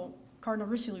uncle, Cardinal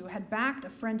Richelieu, had backed a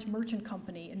French merchant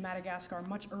company in Madagascar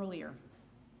much earlier.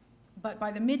 But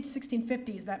by the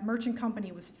mid-1650s, that merchant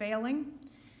company was failing,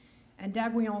 and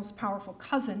d'Aiguillon's powerful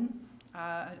cousin,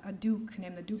 a duke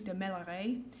named the Duc de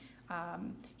Meilleraye,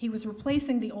 he was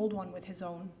replacing the old one with his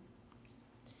own.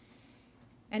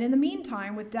 And in the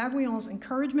meantime, with d'Aiguillon's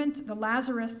encouragement, the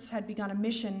Lazarists had begun a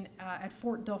mission at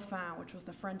Fort Dauphin, which was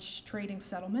the French trading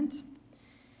settlement.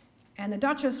 And the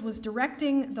Duchess was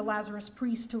directing the Lazarus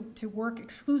priests to work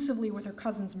exclusively with her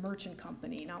cousin's merchant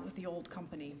company, not with the old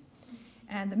company.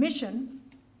 And the mission,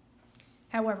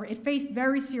 however, it faced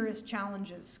very serious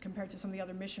challenges compared to some of the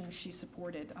other missions she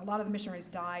supported. A lot of the missionaries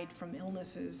died from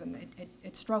illnesses, and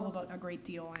it struggled a great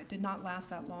deal, and it did not last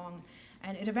that long,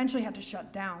 and it eventually had to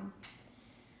shut down.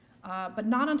 But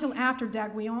not until after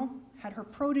d'Aiguillon had her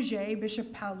protege,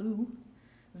 Bishop Palu,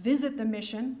 visit the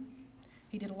mission.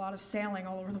 He did a lot of sailing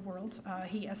all over the world.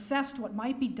 He assessed what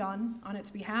might be done on its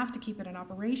behalf to keep it in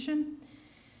operation.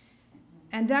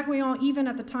 And d'Aiguillon, even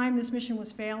at the time this mission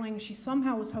was failing, she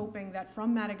somehow was hoping that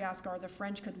from Madagascar, the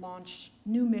French could launch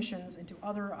new missions into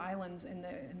other islands in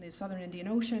the southern Indian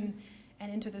Ocean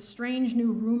and into the strange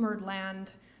new rumored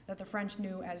land that the French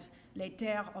knew as les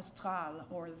terres australes,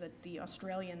 or the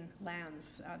Australian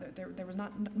lands. There was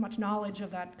not much knowledge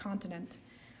of that continent,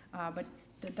 but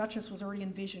the Duchess was already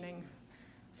envisioning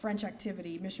French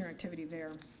activity, missionary activity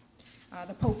there.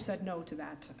 The Pope said no to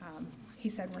that. He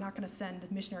said, we're not going to send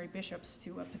missionary bishops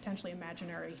to a potentially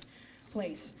imaginary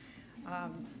place.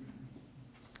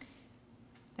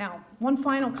 Now, one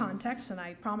final context, and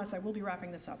I promise I will be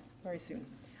wrapping this up very soon.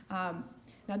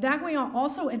 Now, d'Aiguillon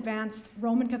also advanced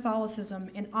Roman Catholicism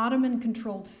in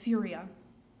Ottoman-controlled Syria,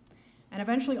 and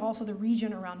eventually also the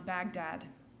region around Baghdad,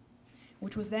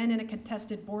 which was then in a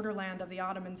contested borderland of the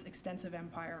Ottomans' extensive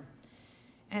empire.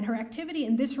 And her activity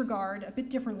in this regard, a bit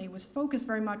differently, was focused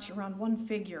very much around one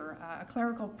figure, a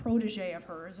clerical protege of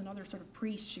hers, another sort of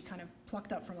priest she kind of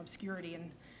plucked up from obscurity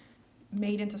and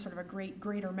made into sort of a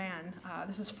greater man.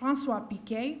 This is Francois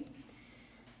Piquet,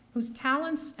 whose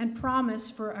talents and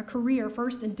promise for a career,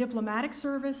 first in diplomatic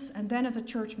service and then as a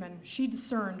churchman, she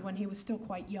discerned when he was still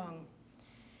quite young.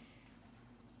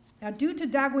 Now, due to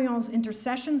d'Aiguillon's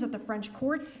intercessions at the French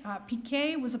court,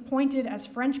 Piquet was appointed as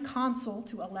French consul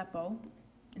to Aleppo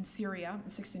in Syria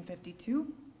in 1652,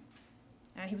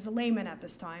 and he was a layman at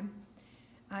this time.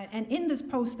 And in this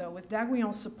post, though, with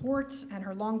d'Aiguillon's support and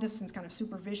her long-distance kind of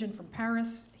supervision from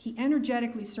Paris, he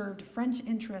energetically served French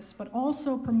interests, but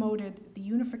also promoted the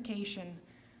unification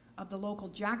of the local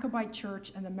Jacobite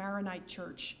church and the Maronite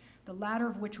church, the latter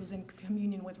of which was in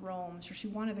communion with Rome. So she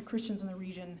wanted the Christians in the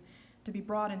region to be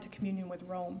brought into communion with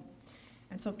Rome.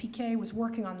 And so Piquet was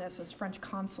working on this as French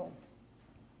consul.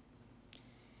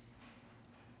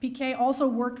 Piquet also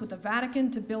worked with the Vatican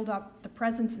to build up the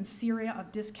presence in Syria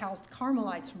of discalced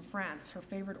Carmelites from France, her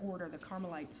favorite order, the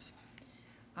Carmelites.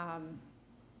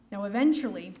 Now,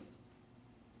 eventually,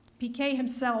 Piquet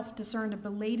himself discerned a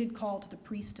belated call to the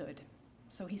priesthood.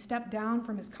 So he stepped down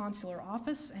from his consular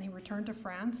office and he returned to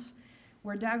France,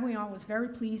 where d'Aiguillon was very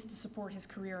pleased to support his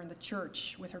career in the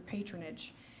church with her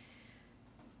patronage.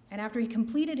 And after he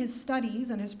completed his studies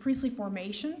and his priestly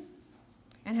formation,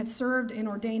 and had served in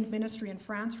ordained ministry in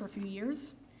France for a few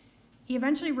years, he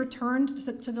eventually returned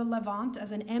to the Levant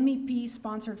as an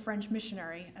MEP-sponsored French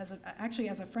missionary, actually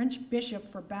as a French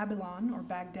bishop for Babylon, or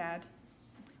Baghdad,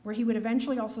 where he would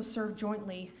eventually also serve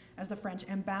jointly as the French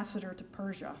ambassador to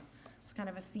Persia. It's kind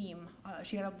of a theme.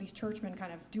 She had these churchmen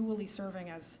kind of dually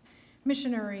serving as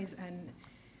missionaries and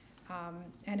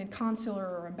in consular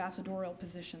or ambassadorial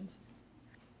positions.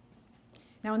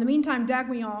 Now, in the meantime,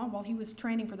 d'Aiguillon, while he was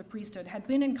training for the priesthood, had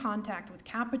been in contact with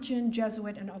Capuchin,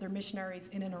 Jesuit, and other missionaries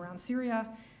in and around Syria,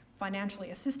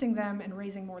 financially assisting them and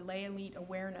raising more lay elite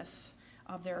awareness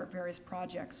of their various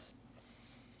projects.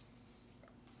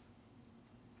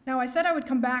 Now, I said I would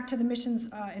come back to the missions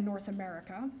in North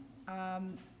America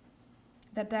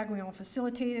that d'Aiguillon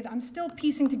facilitated. I'm still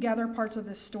piecing together parts of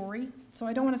this story, so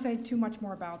I don't want to say too much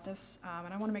more about this,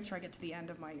 and I want to make sure I get to the end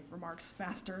of my remarks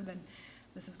faster than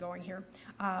this is going here.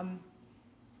 I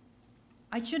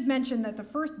should mention that the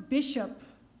first bishop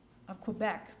of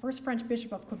Quebec, first French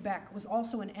bishop of Quebec, was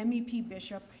also an MEP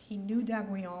bishop. He knew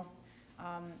d'Aiguillon.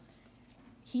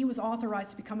 He was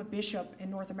authorized to become a bishop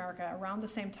in North America around the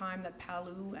same time that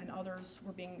Palu and others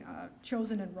were being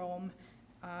chosen in Rome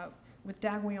with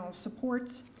d'Aiguillon's support.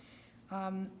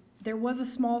 There was a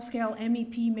small-scale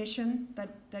MEP mission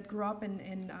that grew up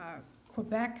in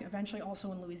Quebec, eventually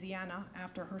also in Louisiana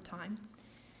after her time.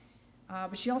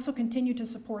 But she also continued to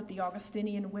support the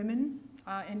Augustinian women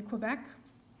in Quebec.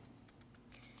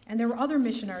 And there were other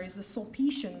missionaries. The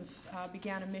Sulpicians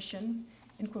began a mission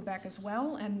in Quebec as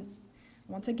well. And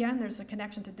once again, there's a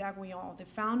connection to d'Aiguillon, the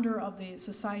founder of the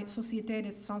Société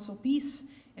de Saint-Sulpice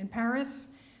in Paris.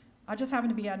 I just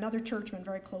happened to be another churchman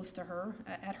very close to her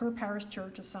at her parish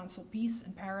church of Saint-Sulpice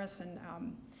in Paris. And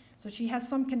so she has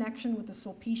some connection with the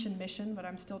Sulpician mission, but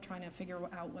I'm still trying to figure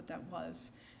out what that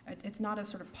was. It's not as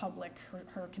sort of public,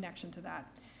 her connection to that.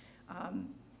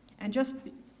 And just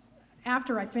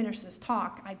after I finish this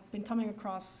talk, I've been coming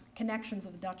across connections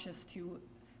of the Duchess to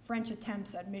French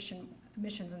attempts at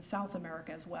missions in South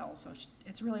America as well. So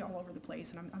it's really all over the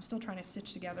place, and I'm still trying to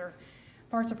stitch together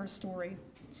parts of her story.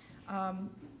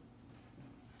 Now,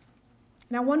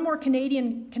 one more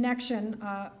Canadian connection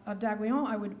of d'Aiguillon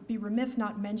I would be remiss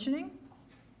not mentioning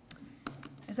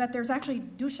is that there's actually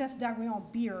Duchesse d'Aiguillon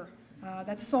beer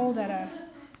that's sold at a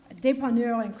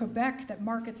dépanneur in Quebec that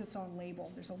markets its own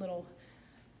label. There's a little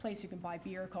place you can buy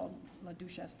beer called La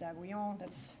Duchesse d'Aiguillon.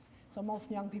 So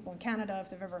most young people in Canada, if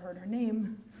they've ever heard her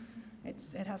name,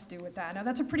 it has to do with that. Now,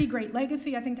 that's a pretty great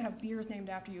legacy, I think, to have beers named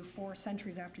after you 4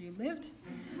 centuries after you lived.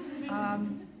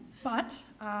 But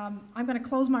I'm going to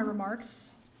close my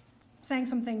remarks saying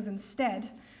some things instead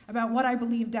about what I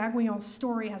believe d'Aiguillon's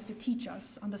story has to teach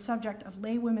us on the subject of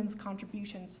lay women's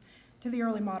contributions to the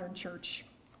early modern church.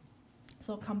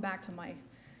 So I'll come back to my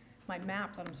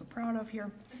map that I'm so proud of here.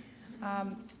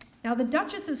 Now, the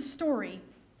Duchess's story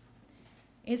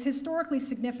is historically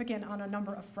significant on a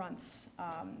number of fronts,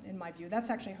 in my view. That's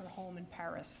actually her home in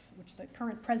Paris, which the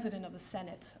current president of the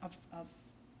Senate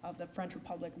of the French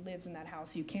Republic lives in that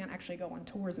house. You can't actually go on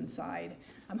tours inside.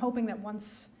 I'm hoping that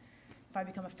once, if I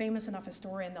become a famous enough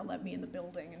historian, they'll let me in the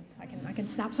building and I can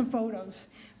snap some photos,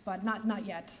 but not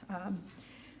yet.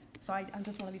 So I'm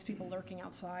just one of these people lurking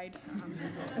outside.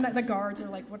 And the guards are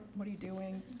like, what are you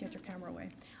doing? Get your camera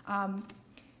away.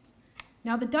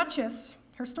 Now, the Duchess,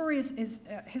 her story is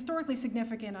historically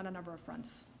significant on a number of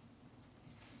fronts.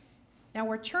 Now,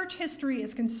 where church history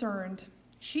is concerned,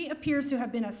 she appears to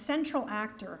have been a central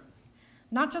actor,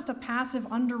 not just a passive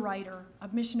underwriter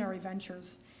of missionary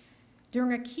ventures,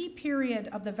 during a key period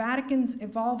of the Vatican's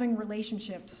evolving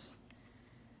relationships,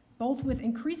 both with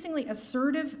increasingly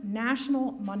assertive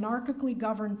national monarchically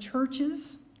governed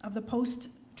churches of the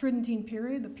post-Tridentine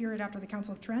period, the period after the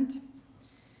Council of Trent,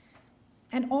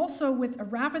 and also with a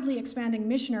rapidly expanding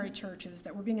missionary churches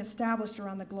that were being established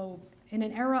around the globe in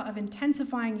an era of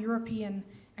intensifying European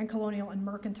and colonial and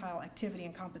mercantile activity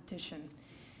and competition.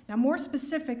 Now, more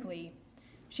specifically,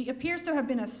 she appears to have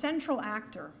been a central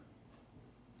actor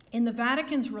in the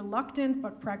Vatican's reluctant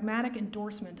but pragmatic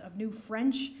endorsement of new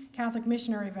French Catholic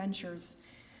missionary ventures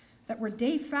that were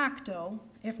de facto,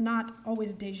 if not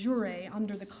always de jure,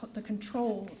 under the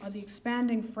control of the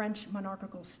expanding French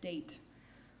monarchical state,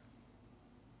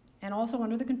 and also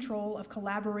under the control of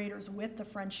collaborators with the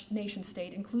French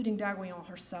nation-state, including d'Aiguillon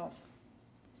herself.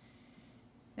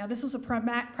 Now, this was a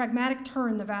pragmatic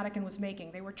turn the Vatican was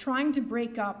making. They were trying to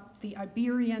break up the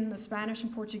Iberian, the Spanish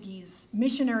and Portuguese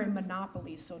missionary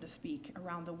monopolies, so to speak,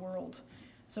 around the world.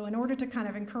 So in order to kind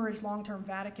of encourage long-term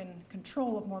Vatican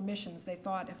control of more missions, they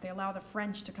thought if they allow the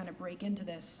French to kind of break into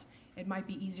this, it might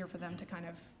be easier for them to kind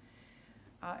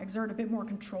of exert a bit more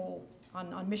control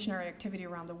on missionary activity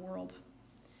around the world.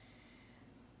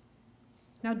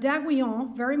 Now,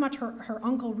 d'Aiguillon, very much her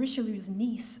uncle Richelieu's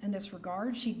niece in this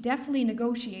regard, she deftly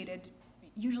negotiated,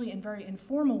 usually in very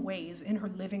informal ways, in her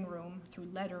living room, through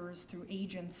letters, through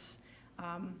agents,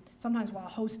 sometimes while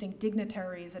hosting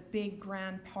dignitaries at big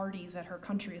grand parties at her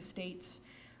country estates.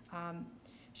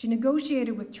 She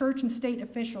negotiated with church and state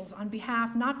officials on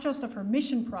behalf not just of her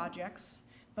mission projects,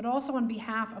 but also on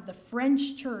behalf of the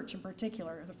French church in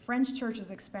particular, the French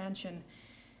church's expansion,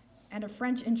 and of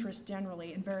French interest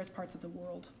generally in various parts of the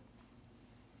world.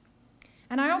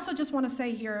 And I also just want to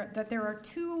say here that there are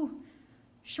two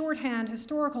shorthand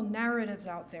historical narratives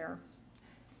out there.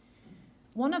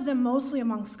 One of them mostly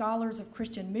among scholars of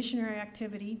Christian missionary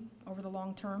activity over the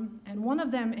long term, and one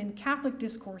of them in Catholic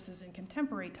discourses in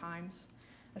contemporary times,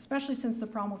 especially since the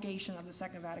promulgation of the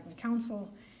Second Vatican Council,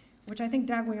 which I think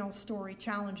d'Aiguillon's story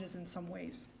challenges in some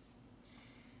ways.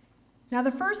 Now,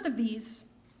 the first of these,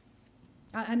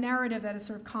 a narrative that is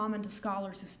sort of common to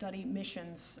scholars who study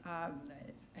missions,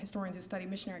 historians who study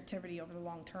missionary activity over the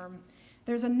long term.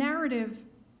 There's a narrative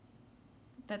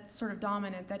that's sort of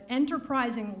dominant, that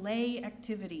enterprising lay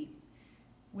activity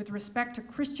with respect to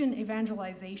Christian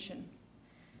evangelization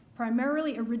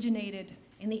primarily originated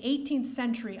in the 18th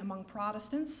century among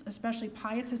Protestants, especially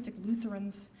pietistic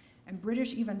Lutherans and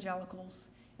British evangelicals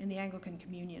in the Anglican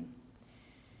Communion.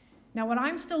 Now, what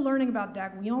I'm still learning about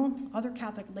d'Aiguillon, other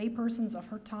Catholic laypersons of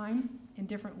her time in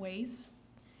different ways,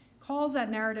 calls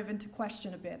that narrative into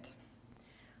question a bit.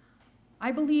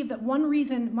 I believe that one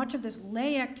reason much of this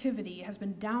lay activity has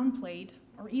been downplayed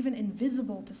or even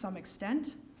invisible to some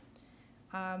extent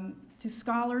to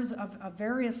scholars of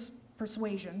various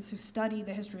persuasions who study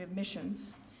the history of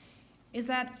missions is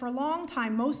that for a long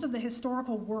time, most of the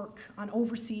historical work on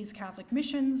overseas Catholic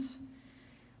missions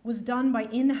was done by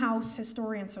in-house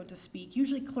historians, so to speak,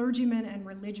 usually clergymen and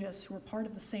religious who were part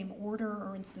of the same order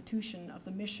or institution of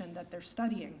the mission that they're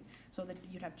studying. So that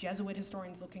you'd have Jesuit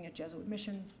historians looking at Jesuit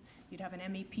missions, you'd have an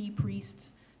MEP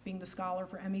priest being the scholar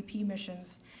for MEP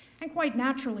missions, and quite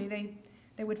naturally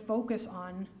they would focus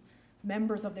on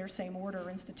members of their same order or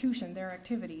institution, their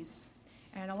activities.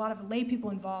 And a lot of the lay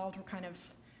people involved were kind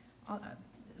of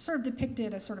sort of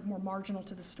depicted as sort of more marginal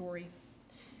to the story.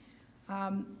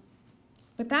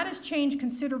 But that has changed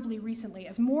considerably recently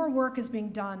as more work is being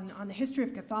done on the history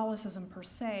of Catholicism per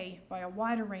se by a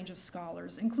wider range of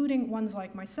scholars, including ones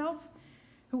like myself,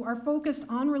 who are focused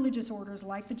on religious orders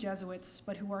like the Jesuits,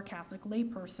 but who are Catholic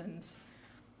laypersons.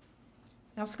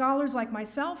 Now, scholars like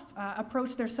myself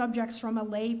approach their subjects from a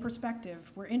lay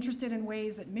perspective. We're interested in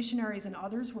ways that missionaries and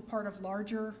others were part of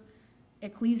larger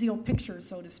ecclesial pictures,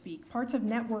 so to speak, parts of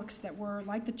networks that were,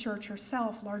 like the church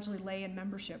herself, largely lay in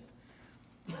membership.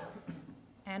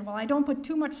 And while I don't put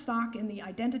too much stock in the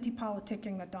identity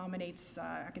politicking that dominates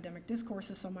academic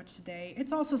discourses so much today,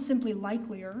 it's also simply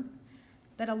likelier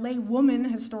that a lay woman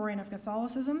historian of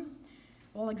Catholicism,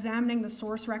 while examining the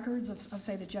source records of,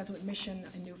 say, the Jesuit mission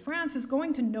in New France, is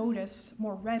going to notice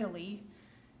more readily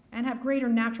and have greater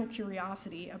natural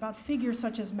curiosity about figures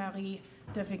such as Marie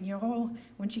de Vignereau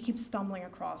when she keeps stumbling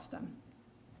across them.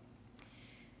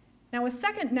 Now, a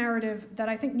second narrative that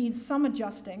I think needs some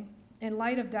adjusting in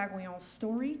light of d'Aguillon's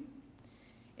story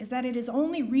is that it is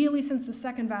only really since the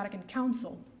Second Vatican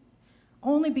Council,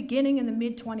 only beginning in the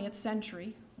mid-20th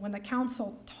century, when the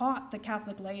Council taught the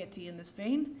Catholic laity in this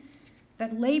vein,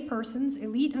 that laypersons,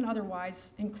 elite and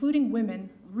otherwise, including women,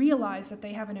 realize that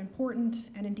they have an important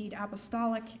and indeed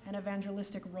apostolic and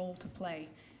evangelistic role to play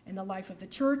in the life of the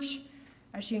Church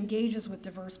as she engages with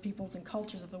diverse peoples and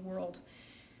cultures of the world.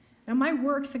 Now, my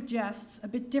work suggests a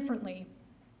bit differently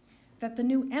that the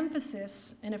new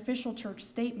emphasis in official church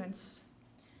statements,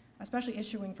 especially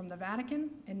issuing from the Vatican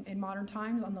in modern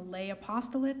times on the lay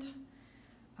apostolate,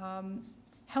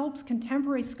 helps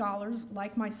contemporary scholars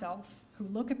like myself who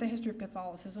look at the history of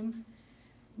Catholicism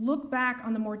look back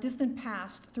on the more distant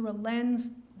past through a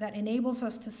lens that enables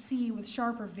us to see with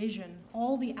sharper vision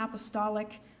all the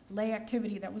apostolic lay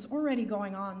activity that was already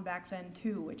going on back then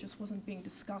too. It just wasn't being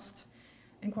discussed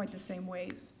in quite the same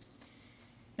ways.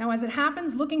 Now, as it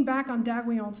happens, looking back on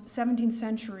d'Aguillon's 17th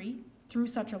century through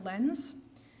such a lens,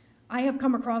 I have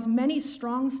come across many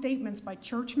strong statements by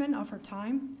churchmen of her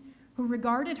time who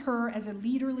regarded her as a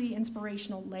leaderly,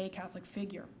 inspirational lay Catholic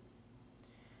figure.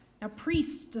 Now,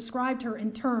 priests described her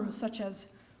in terms such as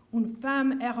une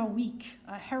femme héroïque,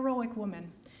 a heroic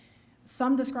woman.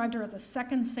 Some described her as a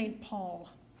second St. Paul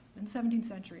in the 17th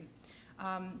century.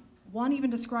 One even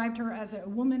described her as a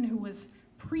woman who was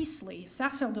priestly,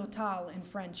 sacerdotal in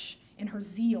French, in her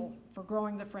zeal for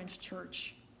growing the French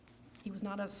church. He was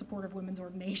not a supporter of women's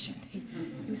ordination.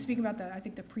 He was speaking about, I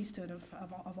think, the priesthood of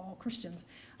all Christians.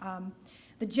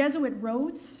 The Jesuit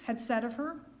Rhodes had said of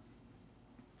her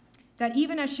that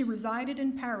even as she resided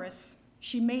in Paris,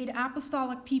 she made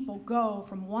apostolic people go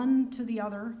from one to the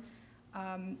other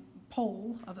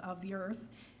pole of the earth.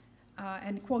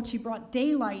 And, quote, she brought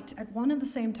daylight at one and the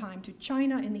same time to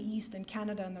China in the east and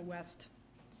Canada in the west.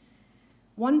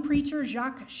 One preacher,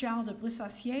 Jacques Charles de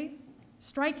Brissacier,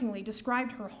 strikingly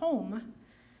described her home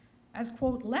as,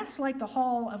 quote, less like the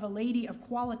hall of a lady of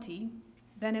quality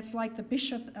than it's like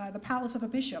the palace of a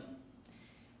bishop,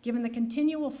 given the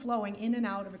continual flowing in and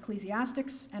out of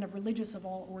ecclesiastics and of religious of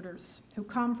all orders who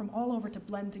come from all over to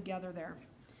blend together there.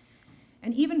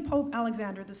 And even Pope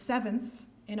Alexander VII,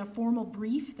 in a formal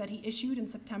brief that he issued in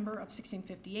September of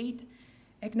 1658,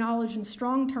 acknowledged in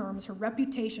strong terms her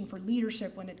reputation for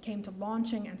leadership when it came to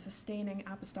launching and sustaining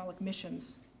apostolic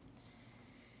missions.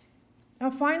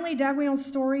 Now, finally, d'Aguillon's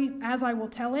story, as I will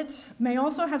tell it, may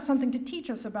also have something to teach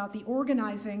us about the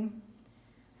organizing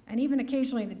and even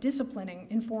occasionally the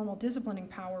informal disciplining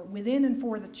power within and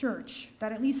for the Church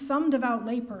that at least some devout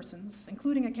laypersons,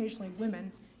 including occasionally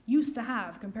women, used to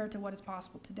have compared to what is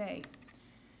possible today.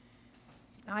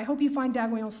 Now, I hope you find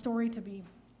d'Aguillon's story to be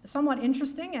somewhat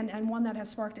interesting and one that has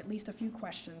sparked at least a few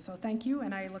questions. So thank you,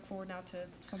 and I look forward now to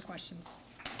some questions.